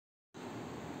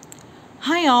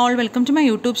Hi all, welcome to my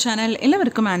YouTube channel.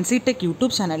 എല്ലാവർക്കും Ancy tech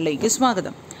YouTube ചാനലിലേക്ക്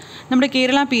സ്വാഗതം. നമ്മുടെ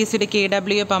Kerala PSCയുടെ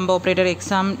KW pump operator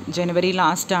exam ജനുവരി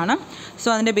last ആണ്. സോ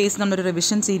അതിൻ്റെ ബേസ് നമ്മളൊരു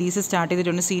റിവിഷൻ സീരീസ് സ്റ്റാർട്ട്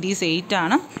ചെയ്തിട്ടുണ്ട്. സീരീസ് 8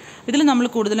 ആണ്. ഇതിൽ നമ്മൾ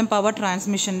കൂടുതലും പവർ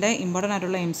ട്രാൻസ്മിഷൻ്റെ ഇമ്പോർട്ടൻ്റ്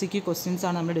ആയിട്ടുള്ള MCQ ക്വസ്റ്റ്യൻസ്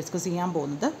ആണ് നമ്മൾ ഡിസ്കസ് ചെയ്യാൻ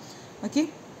പോകുന്നത്. ഓക്കെ,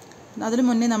 അതിന്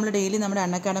മുന്നേ നമ്മൾ ഡെയിലി നമ്മുടെ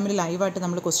അക്കാഡമിയിൽ ലൈവായിട്ട്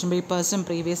നമ്മൾ ക്വസ്റ്റ്യൻ പേപ്പേഴ്സും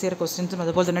പ്രീവിയസ് ഇയർ ക്വസ്റ്റ്യൻസും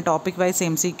അതുപോലെ തന്നെ ടോപ്പിക് വൈസ്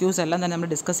MCQs എല്ലാം തന്നെ നമ്മൾ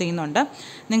ഡിസ്കസ് ചെയ്യുന്നുണ്ട്.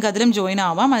 നിങ്ങൾക്ക് അതിലും ജോയിൻ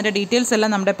ആവാം. അതിൻ്റെ ഡീറ്റെയിൽസ്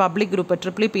എല്ലാം നമ്മുടെ public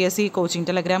group PSC coaching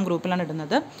Telegram ഗ്രൂപ്പിലാണ്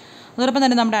ഇടുന്നത്. അതോടൊപ്പം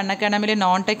തന്നെ നമ്മുടെ അക്കാഡമിയിലെ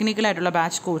നോൺ ടെക്നിക്കൽ ആയിട്ടുള്ള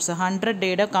ബാച്ച് കോഴ്സ് 100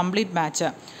 ഡേയുടെ complete batch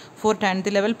four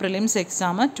 10th level prelims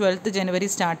exam 12th ജനുവരി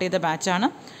സ്റ്റാർട്ട് ചെയ്ത ബാച്ചാണ്.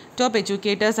 ടോപ്പ്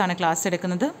എഡ്യൂക്കേറ്റേഴ്സാണ് ക്ലാസ്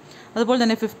എടുക്കുന്നത്. അതുപോലെ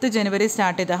തന്നെ 5th ജനുവരി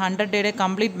സ്റ്റാർട്ട് ചെയ്ത 100 ഡേയുടെ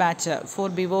complete batch four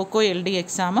ബിവോക്കോ LD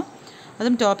exam,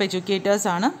 അതും ടോപ്പ്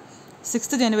എഡ്യൂക്കേറ്റേഴ്സാണ്.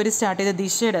 6th ജനുവരി സ്റ്റാർട്ട് ചെയ്ത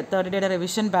ദിശയുടെ 30 ഡേയുടെ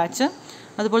റിവിഷൻ ബാച്ച്,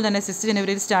 അതുപോലെ തന്നെ 6th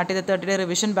ജനുവരി സ്റ്റാർട്ട് ചെയ്ത 30 day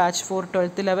revision batch four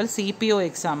 12th level CPO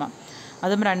exam,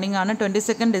 അതും റണ്ണിംഗ് ആണ്.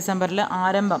 22nd ഡിസംബറിൽ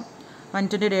ആരംഭം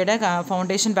 120 ഡേയുടെ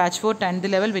foundation batch four 10th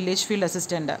level village field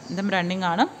assistant, ഇതും റണ്ണിംഗ്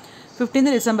ആണ്.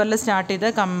 15th ഡിസംബറിൽ സ്റ്റാർട്ട്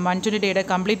ചെയ്ത 120 ഡേയുടെ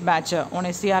complete batch on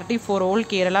SCRT for all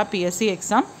Kerala PSC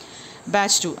exam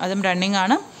batch 2, അതും റണ്ണിംഗ്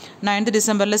ആണ്. 9th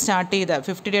ഡിസംബറിൽ സ്റ്റാർട്ട് ചെയ്ത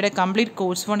 50 ഡേയുടെ complete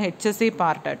course phone HSA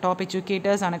part top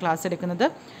എഡ്യൂക്കേറ്റേഴ്സാണ് class എടുക്കുന്നത്.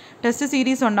 ടെസ്റ്റ്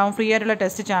സീരീസ് ഉണ്ടാവും. ഫ്രീ ആയിട്ടുള്ള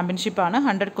ടെസ്റ്റ് ചാമ്പ്യൻഷിപ്പാണ്.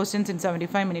 100 questions in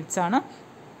 75 minutes ആണ്.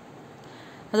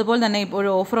 അതുപോലെ തന്നെ ഇപ്പോൾ ഒരു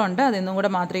ഓഫറുണ്ട്. അതൊന്നും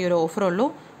കൂടെ മാത്രമേ ഈ ഒരു ഓഫറുള്ളൂ.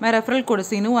 My referral code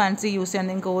Sinu Ancy use ചെയ്യാൻ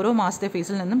നിങ്ങൾക്ക് ഓരോ മാസത്തെ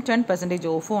ഫീസിൽ നിന്നും 10%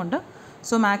 ഓഫും ഉണ്ട്.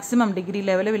 So maximum degree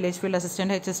level village field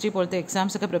assistant HST പോലത്തെ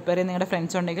എക്സാംസ് ഒക്കെ പ്രിപ്പയർ ചെയ്യുന്ന നിങ്ങളുടെ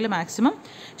ഫ്രണ്ട്സ് ഉണ്ടെങ്കിൽ മാക്സിമം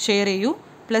ഷെയർ ചെയ്യൂ.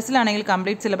 പ്ലസ്സിലാണെങ്കിൽ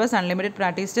complete syllabus, unlimited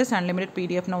practice test, unlimited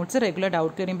PDF notes, regular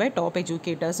doubt clearing by top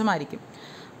എഡ്യൂക്കേറ്റേഴ്സും ആയിരിക്കും.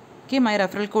 Okay, my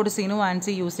referral code Sinu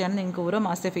Ancy use ചെയ്യാൻ നിങ്ങൾക്ക് ഓരോ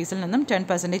മാസത്തെ ഫീസിൽ നിന്നും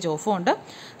 10% ഓഫും ഉണ്ട്.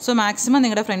 സോ മാക്സിമം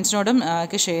നിങ്ങളുടെ ഫ്രണ്ട്സിനോടും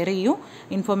ഒക്കെ ഷെയർ ചെയ്യൂ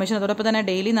ഇൻഫോർമേഷൻ. അതോടൊപ്പം തന്നെ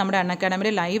ഡെയിലി നമ്മുടെ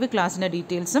അക്കാഡമിയിലെ ലൈവ് ക്ലാസ്സിൻ്റെ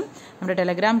ഡീറ്റെയിൽസും നമ്മുടെ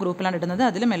ടെലഗ്രാം ഗ്രൂപ്പിലാണ് ഇടുന്നത്.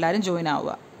 അതിലും എല്ലാവരും ജോയിൻ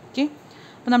ആവുക. ഓക്കെ,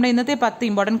 അപ്പോൾ നമ്മുടെ ഇന്നത്തെ 10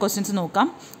 ഇമ്പോർട്ടൻറ്റ് ക്വസ്റ്റ്യൻസ് നോക്കാം.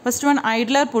 ഫസ്റ്റ് വൺ,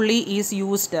 ഐഡ്ലർ പുള്ളി ഈസ്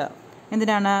യൂസ്ഡ്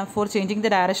എന്തിനാണ്? Four changing the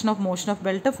direction of motion of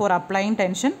belt, four applying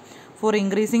tension, four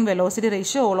increasing velocity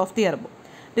ratio, all of the എർബോ.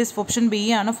 It is option B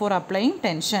ആണ്, four applying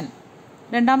tension.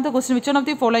 രണ്ടാമത്തെ question, which one of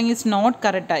the following is not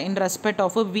correct in respect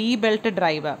of V belt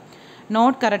drive?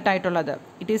 Not correct ആയിട്ടുള്ളത്,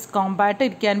 it is compact,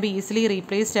 it can be easily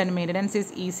replaced and maintenance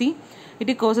is easy,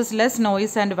 it causes less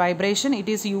noise and vibration,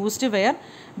 it is used wear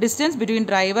distance between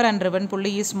driver and റിവൺ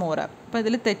പുള്ളി is more. അപ്പോൾ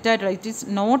ഇതിൽ തെറ്റായിട്ടുള്ള, it is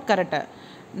not correct,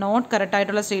 not correct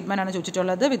ആയിട്ടുള്ള statement ആണ്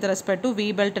ചോദിച്ചിട്ടുള്ളത് with respect to V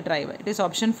belt drive. It is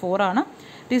option 4 ആണ്.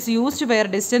 It is used wear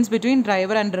distance between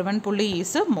driver and റിവൺ പുള്ളി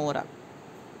is more.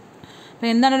 അപ്പോൾ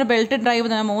എന്താണ് ഒരു belt drive?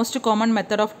 Most common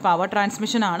method of power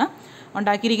transmission ആണ്.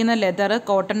 ഉണ്ടാക്കിയിരിക്കുന്ന leather,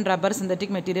 cotton, rubber,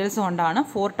 synthetic materials കൊണ്ടാണ്.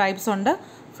 4 types ഉണ്ട്.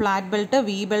 Flat belt,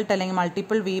 V belt അല്ലെങ്കിൽ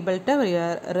multiple V belt,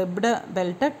 ribbed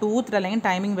belt, tooth അല്ലെങ്കിൽ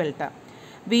timing belt.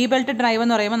 V belt drive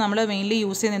എന്ന് പറയുമ്പോൾ നമ്മൾ മെയിൻലി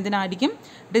യൂസ് ചെയ്യുന്നത് എന്തിനായിരിക്കും?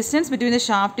 Distance between the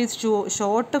shaft is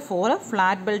short four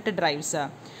flat belt drives.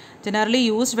 Generally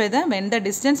used when the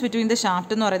distance between the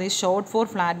shaft എന്ന് പറയുന്നത് short four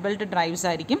flat belt drives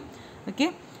ആയിരിക്കും. Okay,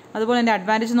 അതുപോലെ എൻ്റെ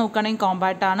അഡ്വാൻറ്റേജ് നോക്കുകയാണെങ്കിൽ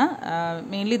കോമ്പാക്റ്റ് ആണ്.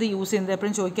 മെയിൻലി ഇത് യൂസ് ചെയ്യുന്നത്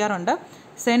എപ്പോഴും ചോദിക്കാറുണ്ട്.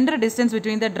 Centre distance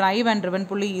between the drive and റിവൺ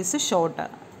പുള്ളി ഈസ് ഷോർട്ട്.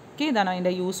 ഓക്കെ, ഇതാണ്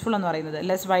അതിൻ്റെ യൂസ്ഫുൾ എന്ന് പറയുന്നത്.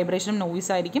 ലെസ് വൈബ്രേഷനും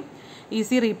നോയ്സ് ആയിരിക്കും,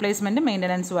 ഈസി റീപ്ലേസ്മെൻറ്റും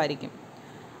മെയിൻ്റനൻസും ആയിരിക്കും.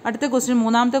 അടുത്ത ക്വസ്റ്റ്യൻ,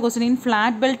 മൂന്നാമത്തെ ക്വസ്റ്റ്യൻ, ഇൻ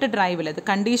ഫ്ലാറ്റ് ബെൽറ്റ് ഡ്രൈവിൽ the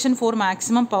condition for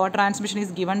maximum power transmission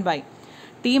is given by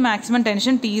T maximum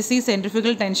tension, TC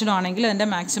centrifugal ടെൻഷനും ആണെങ്കിൽ അതിൻ്റെ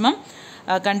maximum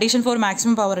condition for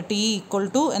maximum power T equal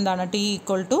to എന്താണ്? T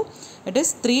equal to it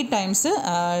is 3 times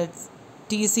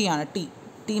TC ആണ്.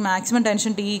 T maximum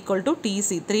tension T equal to TC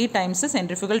 3 times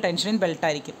centrifugal tension in belt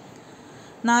ആയിരിക്കും.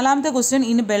 നാലാമത്തെ question,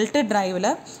 in belt ഡ്രൈവിൽ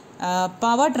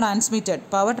power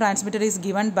transmitted is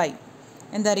given by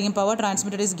എന്തായിരിക്കും? Power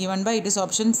transmitted is given by it is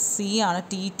option C ആണ്.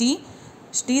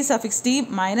 T suffix T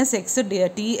minus X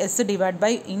TS divide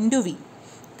by into V.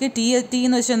 Okay, T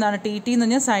എന്ന് വെച്ചാൽ എന്താണ്? TT എന്ന്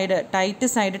പറഞ്ഞാൽ side, tight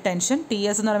side tension,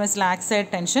 TS എന്ന് പറയുമ്പോൾ slack side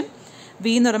tension,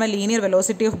 V എന്ന് പറയുമ്പോൾ ലീനിയർ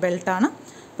വെലോസിറ്റി ഓഫ് ബെൽറ്റ് ആണ്.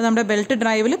 അപ്പോൾ നമ്മുടെ ബെൽറ്റ്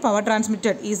ഡ്രൈവിൽ power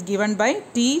transmitted is given by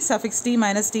T suffix T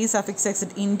minus T suffix X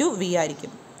into V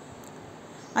ആയിരിക്കും.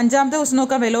 അഞ്ചാമത്തെ ക്വസ്റ്റ്യൻ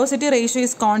നോക്കാം. Velocity ratio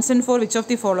is constant four which of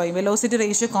the following? Velocity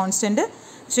ratio constant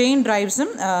chain ഡ്രൈവ്സും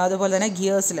അതുപോലെ തന്നെ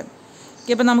ഗിയേഴ്സിലും.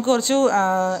 Okay, ഇപ്പോൾ നമുക്ക് കുറച്ച്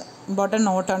ഇമ്പോർട്ടൻറ്റ്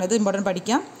നോട്ടാണ് ഇത്, ഇമ്പോർട്ടൻറ്റ്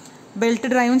പഠിക്കാം. ബെൽറ്റ്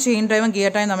ഡ്രൈവും ചെയിൻ ഡ്രൈവും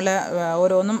ഗിയർ ഡ്രൈവും നമ്മൾ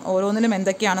ഓരോന്നിലും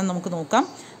എന്തൊക്കെയാണെന്ന് നമുക്ക് നോക്കാം.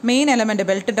 മെയിൻ എലമെൻറ്റ്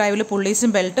ബെൽറ്റ് ഡ്രൈവിൽ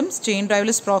പുള്ളീസും ബെൽറ്റും, ചെയിൻ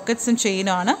ഡ്രൈവിൽ സ്പ്രോക്കറ്റ്സും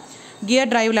ചെയിനും ആണ്. ഗിയർ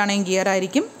ഡ്രൈവിലാണെങ്കിൽ ഗിയർ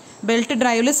ആയിരിക്കും. ബെൽറ്റ്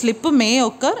ഡ്രൈവിൽ സ്ലിപ്പ് മേ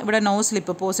ഒക്കർ, ഇവിടെ നോ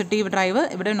സ്ലിപ്പ് പോസിറ്റീവ് ഡ്രൈവ്,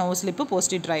 ഇവിടെ no slip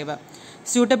positive drive.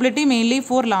 Suitability mainly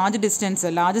for large distance,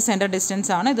 large centre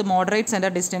distance ആണ്. ഇത് moderate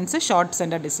centre distance, short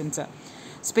centre distance.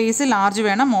 Space large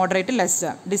വേണം, moderate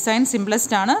less. Design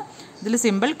simplest ആണ്, ഇതിൽ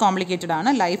simple complicated ആണ്.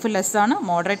 Life less ആണ്,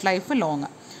 moderate life long.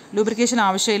 Lubrication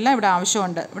ആവശ്യമില്ല, ഇവിടെ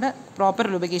ആവശ്യമുണ്ട്, ഇവിടെ പ്രോപ്പർ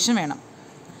ലൂബ്രിക്കേഷൻ വേണം.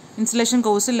 ഇൻസുലേഷൻ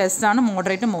കോഴ്സ് ലെസ് ആണ്,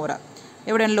 മോഡറേറ്റ് മോർ.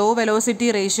 എവിടെയാണ് ലോ വെലോസിറ്റി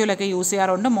റേഷ്യോയിലൊക്കെ യൂസ്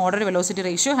ചെയ്യാറുണ്ട്, moderate velocity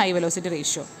ratio, high velocity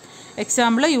ratio.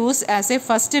 Example use as A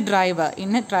first drive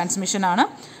in transmission ആണ്.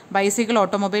 ബൈസിക്കിൾ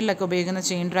ഓട്ടോമൊബൈലിലൊക്കെ ഉപയോഗിക്കുന്ന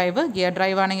ചെയിൻ ഡ്രൈവ്. ഗിയർ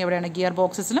ഡ്രൈവ് ആണെങ്കിൽ എവിടെയാണ് ഗിയർ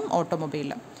ബോക്സസിലും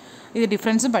ഓട്ടോമൊബൈലിലും. ഇത്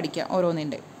ഡിഫറൻസും പഠിക്കുക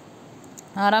ഓരോന്നിൻ്റെ.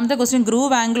 ആറാമത്തെ question,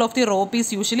 groove angle of the rope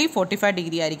is usually 45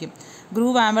 degree ആയിരിക്കും.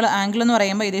 Groove angle എന്ന്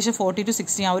പറയുമ്പോൾ ഏകദേശം 40 to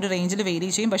 60 ആ ഒരു റേഞ്ചിൽ വേരി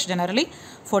ചെയ്യും, പക്ഷേ generally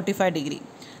 45 degree.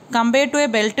 Compare to A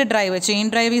belt drive, chain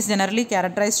drive is generally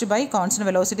characterised by constant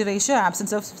velocity ratio,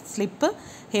 absence of slip,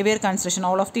 heavier construction.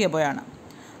 All of the above ആണ്.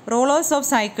 Rollers of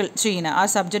cycle chain R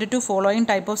subject to following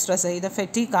type of stress. ഇത്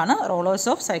ഫെറ്റീക്ക് ആണ്. Rollers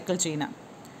of cycle chain.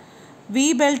 V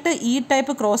belt ഈ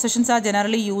type cross sections are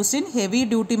generally used in heavy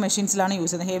duty മെഷീൻസിലാണ്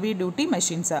use ചെയ്യുന്നത്. Heavy duty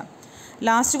machines.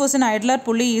 Last question, idler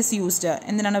പുള്ളി is used.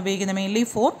 എന്തിനാണ് ഉപയോഗിക്കുന്നത്? Mainly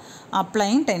four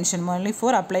applying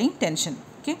tension.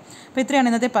 Okay, അപ്പോൾ ഇത്രയാണ്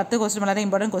ഇന്നത്തെ 10 ക്വസ്റ്റ്യൻ. വളരെ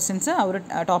ഇമ്പോർട്ടൻറ്റ് ക്വസ്റ്റ്യൻസ് ആ ഒരു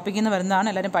ടോപ്പിക്കിൽ നിന്ന് വരുന്നതാണ്.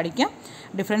 എല്ലാവരും പഠിക്കുക,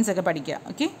 ഡിഫറൻസ് ഒക്കെ പഠിക്കുക.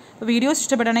 ഓക്കെ, അപ്പോൾ വീഡിയോസ്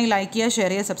ഇഷ്ടപ്പെടുകയാണെങ്കിൽ ലൈക്ക് ചെയ്യുക,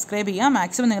 ഷെയർ ചെയ്യുക, സബ്സ്ക്രൈബ് ചെയ്യുക,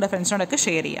 മാക്സിമം നിങ്ങളുടെ ഫ്രണ്ട്സിനോടൊക്കെ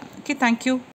ഷെയർ ചെയ്യുക. Okay, thank you.